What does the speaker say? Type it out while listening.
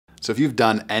So if you've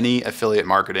done any affiliate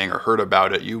marketing or heard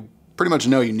about it, you pretty much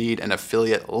know you need an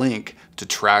affiliate link to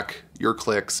track your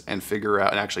clicks and figure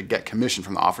out and actually get commission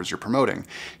from the offers you're promoting.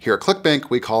 Here at ClickBank,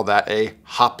 we call that a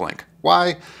hoplink.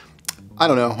 Why? I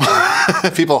don't know.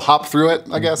 People hop through it,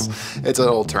 I guess. It's an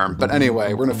old term. But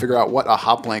anyway, we're gonna figure out what a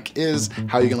hoplink is,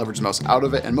 how you can leverage the most out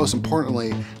of it, and most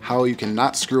importantly, how you can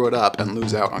not screw it up and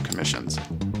lose out on commissions.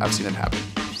 I've seen it happen.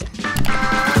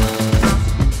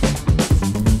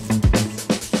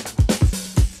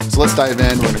 So let's dive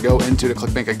in. We're gonna go into the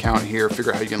ClickBank account here,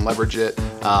 figure out how you can leverage it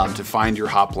to find your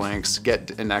hoplinks,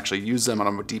 get and actually use them on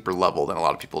a deeper level than a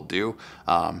lot of people do.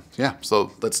 Yeah,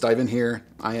 so let's dive in here.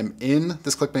 I am in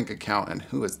this ClickBank account, and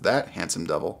who is that handsome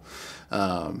devil?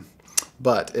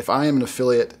 But if I am an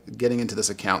affiliate getting into this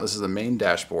account, this is the main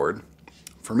dashboard.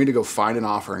 For me to go find an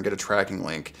offer and get a tracking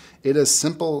link, it is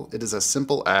simple. It is as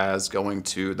simple as going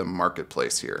to the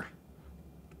marketplace here.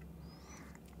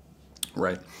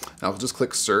 Right, and I'll just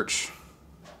click search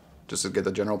just to get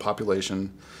the general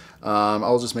population.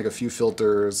 I'll just make a few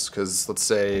filters because let's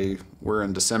say we're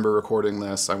in December recording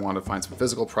this. I want to find some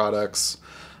physical products.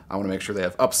 I want to make sure they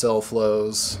have upsell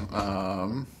flows.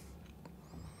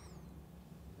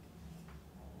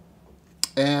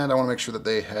 And I want to make sure that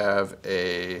they have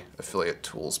a affiliate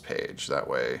tools page. That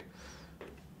way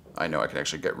I know I can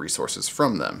actually get resources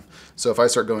from them. So if I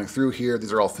start going through here,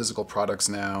 these are all physical products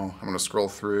now. I'm going to scroll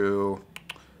through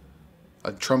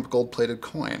a Trump gold-plated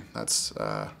coin. That's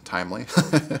timely.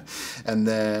 And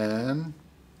then,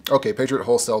 okay, Patriot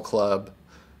Wholesale Club.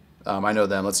 I know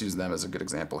them. Let's use them as a good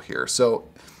example here. So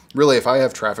really, if I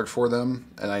have traffic for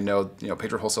them, and I know,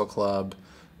 Patriot Wholesale Club,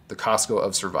 the Costco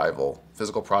of survival,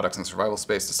 physical products in the survival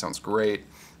space, this sounds great.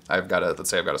 Let's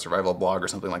say I've got a survival blog or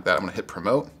something like that. I'm going to hit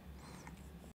promote.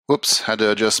 Whoops, had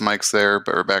to adjust mics there,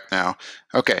 but we're back now.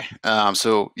 Okay,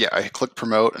 so yeah, I click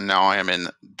promote, and now I am in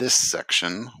this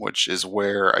section, which is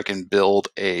where I can build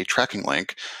a tracking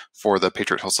link for the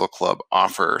Patriot Wholesale Club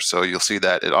offer. So you'll see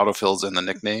that it autofills in the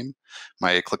nickname,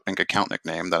 my ClickBank account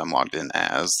nickname that I'm logged in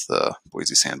as, the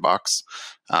Boise Sandbox.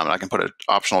 And I can put an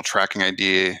optional tracking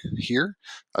ID here.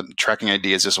 A tracking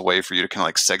ID is just a way for you to kind of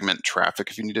like segment traffic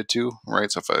if you needed to,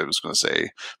 right? So if I was going to say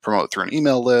promote through an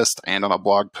email list and on a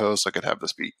blog post, I could have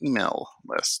this be email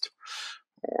list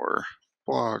or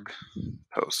blog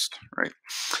post, right?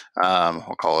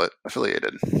 We'll call it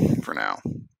affiliated for now.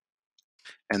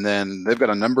 And then they've got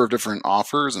a number of different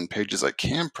offers and pages I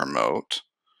can promote.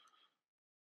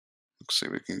 Let's see,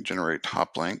 we can generate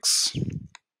hop links.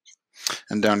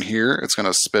 And down here, it's going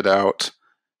to spit out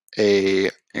a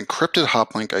encrypted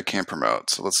hop link I can promote.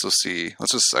 So let's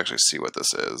just actually see what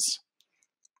this is.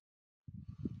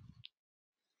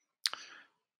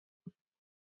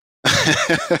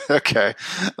 Okay.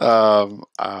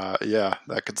 Yeah,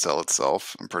 that could sell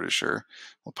itself, I'm pretty sure.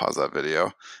 We'll pause that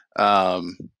video. A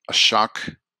shock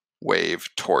wave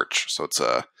torch. So it's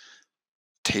a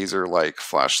taser-like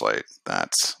flashlight.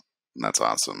 That's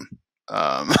awesome.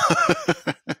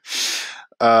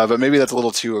 But maybe that's a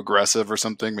little too aggressive or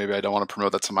something. Maybe I don't want to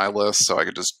promote that to my list. So I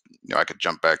could just, I could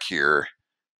jump back here.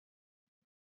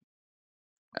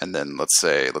 And then let's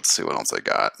see what else I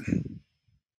got.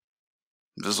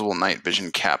 Visible night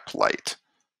vision cap light.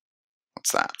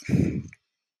 What's that?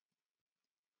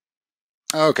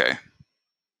 Okay.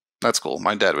 That's cool.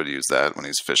 My dad would use that when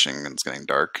he's fishing and it's getting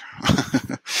dark.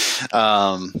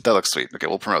 That looks sweet. Okay,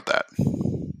 we'll promote that.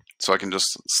 So I can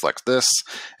just select this.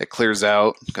 It clears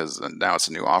out because now it's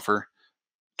a new offer.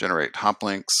 Generate hop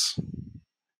links.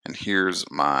 And here's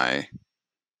my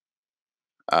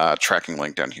tracking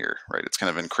link down here, right? It's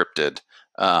kind of encrypted.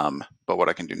 But what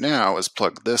I can do now is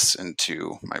plug this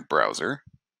into my browser.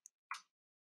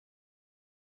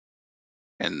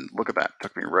 And look at that, it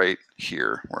took me right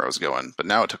here where I was going, but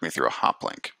now it took me through a hop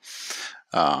link.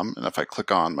 And if I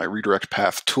click on my redirect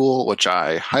path tool, which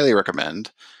I highly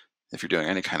recommend if you're doing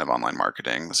any kind of online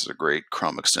marketing, this is a great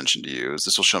Chrome extension to use.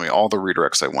 This will show me all the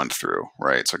redirects I went through,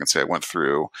 right? So I can say I went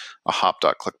through a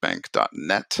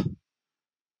hop.clickbank.net,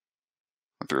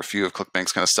 went through a few of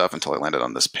ClickBank's kind of stuff until I landed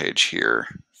on this page here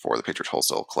for the Patriot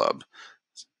Wholesale Club.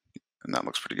 And that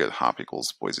looks pretty good. Hop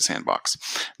equals Boise Sandbox.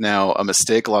 Now, a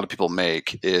mistake a lot of people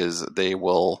make is they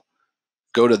will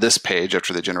go to this page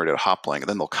after they generated a hop link, and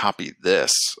then they'll copy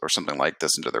this or something like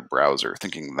this into their browser,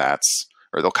 thinking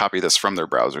or they'll copy this from their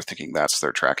browser, thinking that's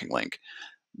their tracking link.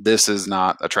 This is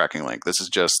not a tracking link. This is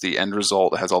just the end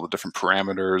result. It has all the different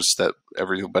parameters that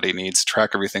everybody needs to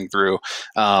track everything through.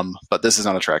 But this is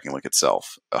not a tracking link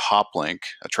itself. A hop link,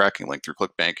 a tracking link through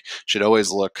ClickBank should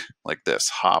always look like this,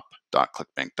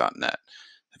 hop.clickbank.net.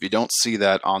 If you don't see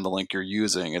that on the link you're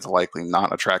using, it's likely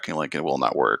not a tracking link and it will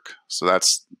not work. So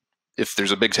that's if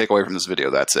there's a big takeaway from this video,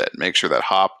 that's it. Make sure that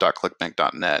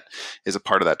hop.clickbank.net is a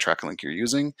part of that tracking link you're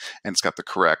using, and it's got the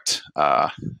correct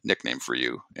nickname for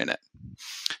you in it.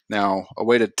 Now, a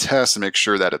way to test and make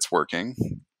sure that it's working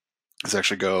is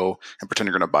actually go and pretend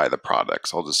you're going to buy the product.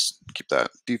 So I'll just keep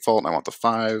that default, and I want the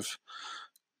 5.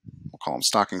 We'll call them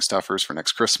stocking stuffers for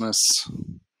next Christmas.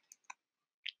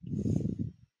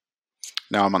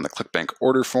 Now I'm on the ClickBank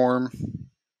order form.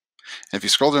 And if you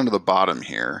scroll down to the bottom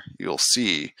here, you'll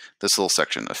see this little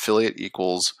section, affiliate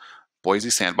equals Boise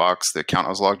Sandbox, the account I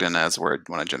was logged in as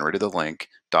when I generated the link,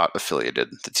 .affiliated,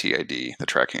 the TID, the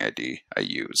tracking ID I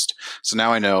used. So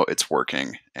now I know it's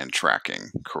working and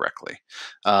tracking correctly.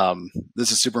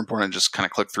 This is super important to just kind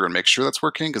of click through and make sure that's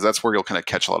working, because that's where you'll kind of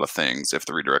catch a lot of things if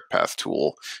the redirect path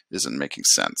tool isn't making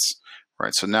sense.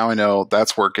 Right, so now I know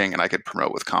that's working, and I could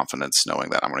promote with confidence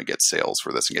knowing that I'm going to get sales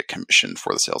for this and get commission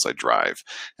for the sales I drive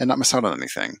and not miss out on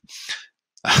anything.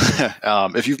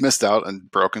 If you've missed out and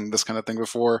broken this kind of thing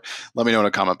before, let me know in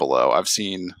a comment below. I've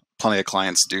seen plenty of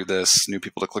clients do this, new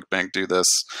people to ClickBank do this.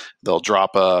 They'll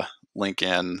drop a link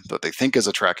in that they think is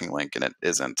a tracking link, and it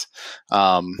isn't.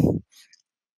 Now,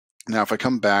 if I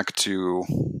come back to,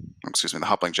 the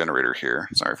Hoplink generator here,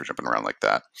 sorry for jumping around like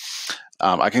that,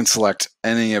 I can select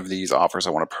any of these offers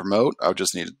I want to promote. I would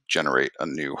just need to generate a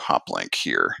new Hoplink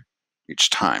here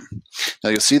each time. Now,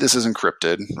 you'll see this is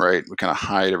encrypted, right? We kind of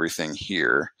hide everything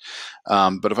here.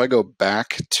 But if I go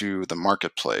back to the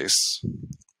marketplace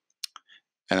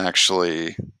and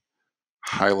actually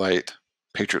highlight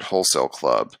Patriot Wholesale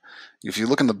Club, if you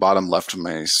look in the bottom left of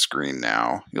my screen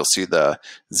now, you'll see the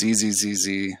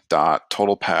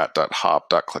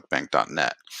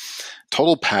zzz.totalpat.hop.clickbank.net.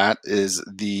 TotalPat is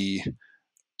the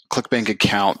ClickBank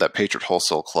account that Patriot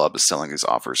Wholesale Club is selling these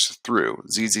offers through.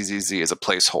 ZZZZ is a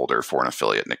placeholder for an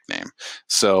affiliate nickname.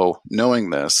 So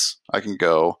knowing this, I can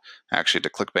go actually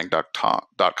to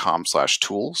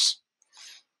clickbank.com/tools.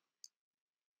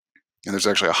 And there's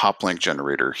actually a Hoplink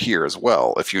generator here as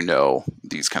well, if you know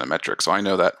these kind of metrics. So I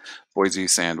know that Boise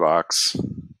Sandbox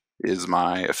is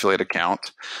my affiliate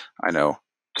account. I know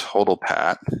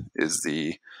TotalPat is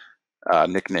the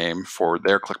nickname for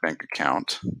their ClickBank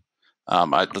account.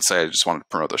 Let's say I just wanted to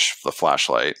promote the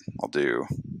flashlight. I'll do,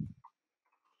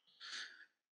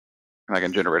 and I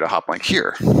can generate a Hoplink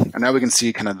here. And now we can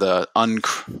see kind of the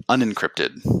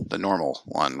unencrypted, the normal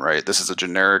one, right? This is a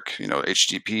generic,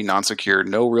 HTTP, non-secure,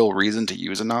 no real reason to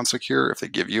use a non-secure if they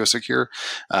give you a secure.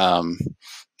 So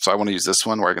I want to use this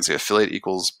one where I can say affiliate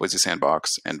equals Boise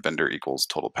Sandbox and vendor equals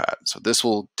TotalPat. So this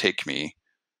will take me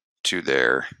to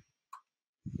their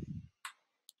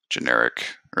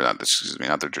generic, or not,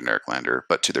 not their generic lander,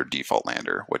 but to their default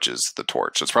lander, which is the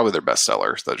Torch. So it's probably their best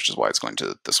seller. So that's just why it's going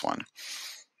to this one.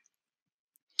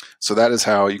 So that is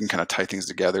how you can kind of tie things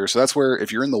together. So that's where,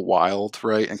 if you're in the wild,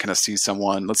 right, and kind of see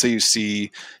someone, let's say you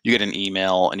get an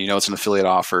email and you know it's an affiliate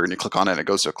offer and you click on it and it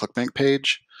goes to a ClickBank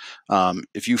page.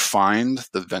 If you find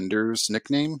the vendor's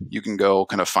nickname, you can go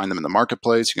kind of find them in the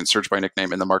marketplace. You can search by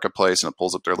nickname in the marketplace and it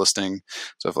pulls up their listing.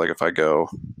 So if I go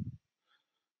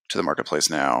to the marketplace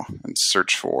now and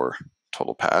search for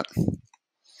TotalPat,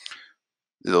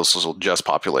 those will just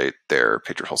populate their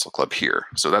Patriot Wholesale Club here.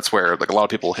 So that's where, like, a lot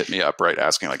of people hit me up, right,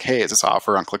 asking like, hey, is this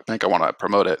offer on ClickBank? I want to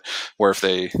promote it. Where if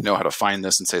they know how to find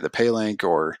this and say the pay link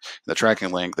or the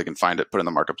tracking link, they can find it, put it in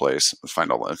the marketplace,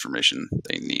 find all the information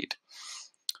they need.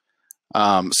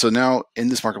 So now in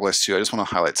this marketplace too, I just want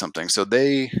to highlight something. So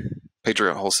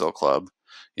Patriot Wholesale Club,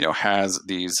 has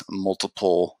these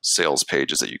multiple sales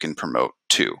pages that you can promote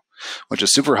to, which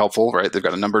is super helpful, right? They've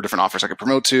got a number of different offers I can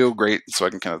promote to. Great. So I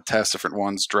can kind of test different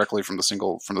ones directly from the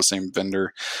same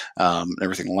vendor,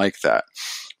 everything like that.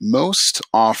 Most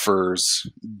offers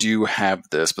do have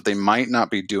this, but they might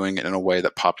not be doing it in a way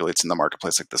that populates in the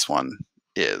marketplace like this one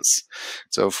is.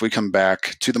 So if we come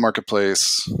back to the marketplace,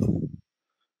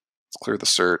 let's clear the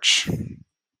search.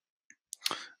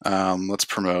 Let's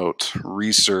promote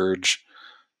research.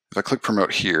 If I click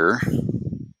promote here,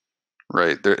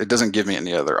 right, it doesn't give me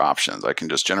any other options. I can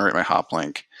just generate my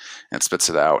Hoplink and it spits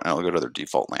it out and it'll go to their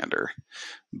default lander.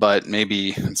 But maybe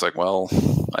it's like, well,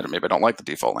 maybe I don't like the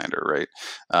default lander, right?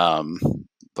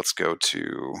 Let's go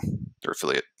to their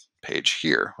affiliate page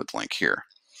here with the link here.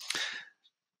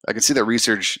 I can see that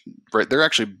research, right, they're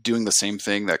actually doing the same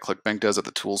thing that ClickBank does at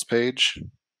the tools page,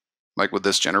 like with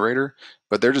this generator,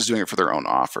 but they're just doing it for their own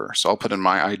offer. So I'll put in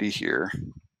my ID here.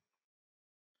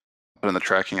 Put in the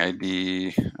tracking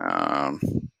ID, I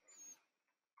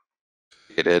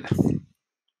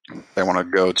want to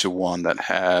go to one that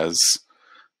has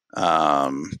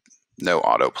no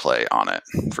autoplay on it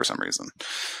for some reason.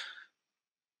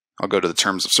 I'll go to the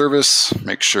terms of service,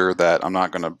 make sure that I'm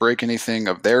not going to break anything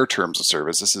of their terms of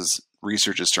service. This is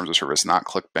Research's terms of service, not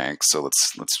ClickBank. So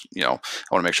let's I want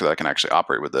to make sure that I can actually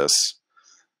operate with this.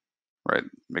 Right,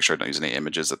 make sure I don't use any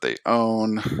images that they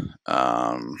own.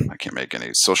 I can't make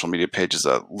any social media pages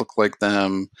that look like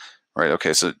them. Right,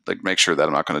 okay, so like make sure that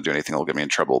I'm not going to do anything that will get me in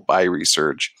trouble by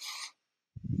research.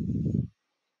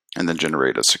 And then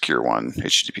generate a secure one,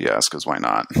 HTTPS, because why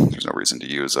not? There's no reason to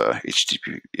use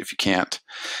HTTP if you can't.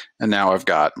 And now I've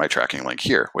got my tracking link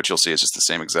here, which you'll see is just the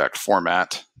same exact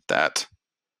format that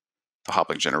the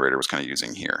Hoplink generator was kind of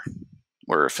using here,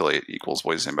 where affiliate equals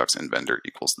Voice Inbox and vendor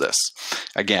equals this.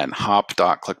 Again,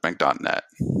 hop.clickbank.net.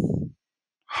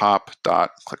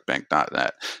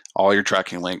 Hop.clickbank.net. All your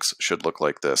tracking links should look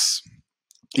like this.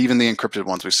 Even the encrypted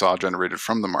ones we saw generated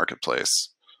from the marketplace.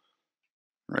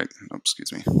 Right, oh,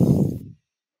 excuse me.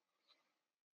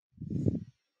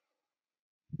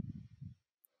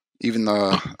 Even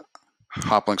the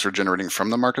hop links we're generating from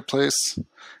the marketplace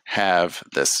have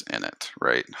this in it,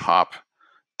 right?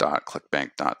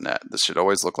 Hop.clickbank.net. This should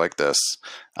always look like this.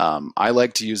 I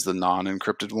like to use the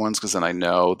non-encrypted ones because then I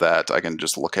know that I can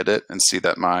just look at it and see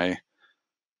that my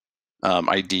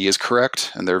ID is correct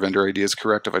and their vendor ID is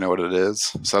correct if I know what it is.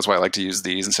 So that's why I like to use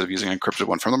these instead of using an encrypted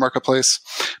one from the marketplace.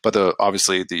 But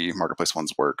obviously the marketplace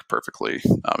ones work perfectly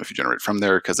if you generate from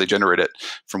there, because they generate it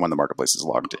from when the marketplace is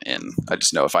logged in. I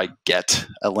just know if I get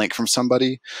a link from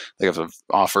somebody, like if an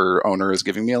offer owner is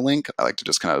giving me a link, I like to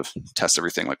just kind of test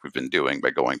everything like we've been doing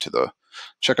by going to the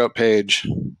checkout page,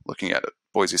 looking at it.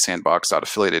 Boise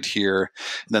Sandbox.affiliated here.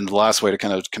 And then the last way to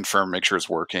kind of confirm, make sure it's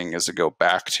working, is to go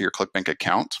back to your ClickBank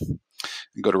account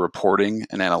and go to reporting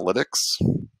and analytics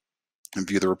and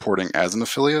view the reporting as an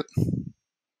affiliate.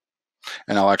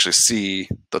 And I'll actually see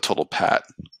the total PAT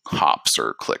hops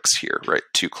or clicks here, right?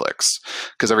 2 clicks.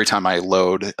 Because every time I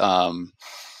load,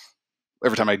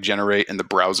 every time I generate in the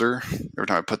browser, every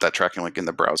time I put that tracking link in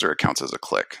the browser, it counts as a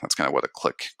click. That's kind of what a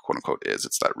click, quote unquote, is.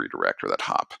 It's that redirect or that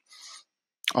hop.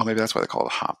 Oh, maybe that's why they call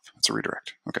it a hop. It's a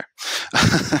redirect. Okay.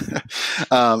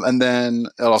 And then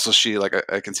it'll also see, like,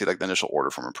 I can see like the initial order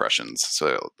from impressions.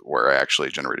 So where I actually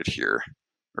generated here,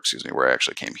 or excuse me, where I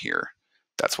actually came here,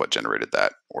 that's what generated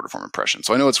that order from impression.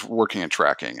 So I know it's working and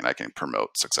tracking, and I can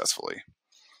promote successfully.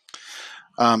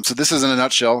 So this is in a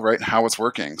nutshell, right, how it's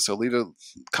working. So leave a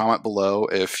comment below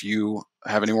if you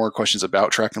have any more questions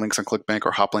about tracking links on ClickBank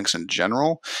or hop links in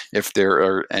general. If there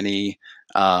are any,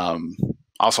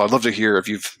 also, I'd love to hear if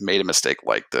you've made a mistake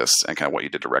like this and kind of what you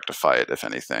did to rectify it, if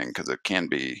anything, because it can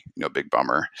be, a big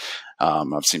bummer.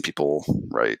 I've seen people,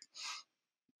 right,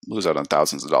 lose out on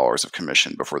thousands of dollars of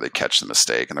commission before they catch the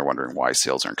mistake, and they're wondering why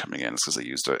sales aren't coming in. It's because they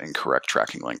used an incorrect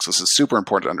tracking link. So this is super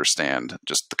important to understand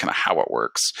just kind of how it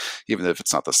works, even if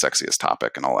it's not the sexiest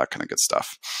topic and all that kind of good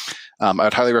stuff.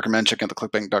 I'd highly recommend checking out the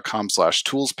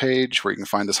clickbank.com/tools page, where you can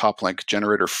find this Hoplink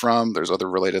generator from. There's other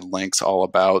related links all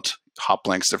about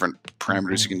Hoplinks, different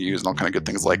parameters you can use, and all kind of good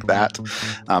things like that.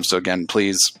 So again,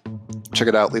 please check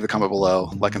it out. Leave a comment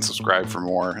below. Like and subscribe for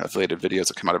more affiliated videos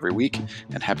that come out every week.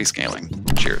 And happy scaling.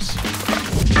 Cheers.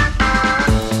 Bye-bye.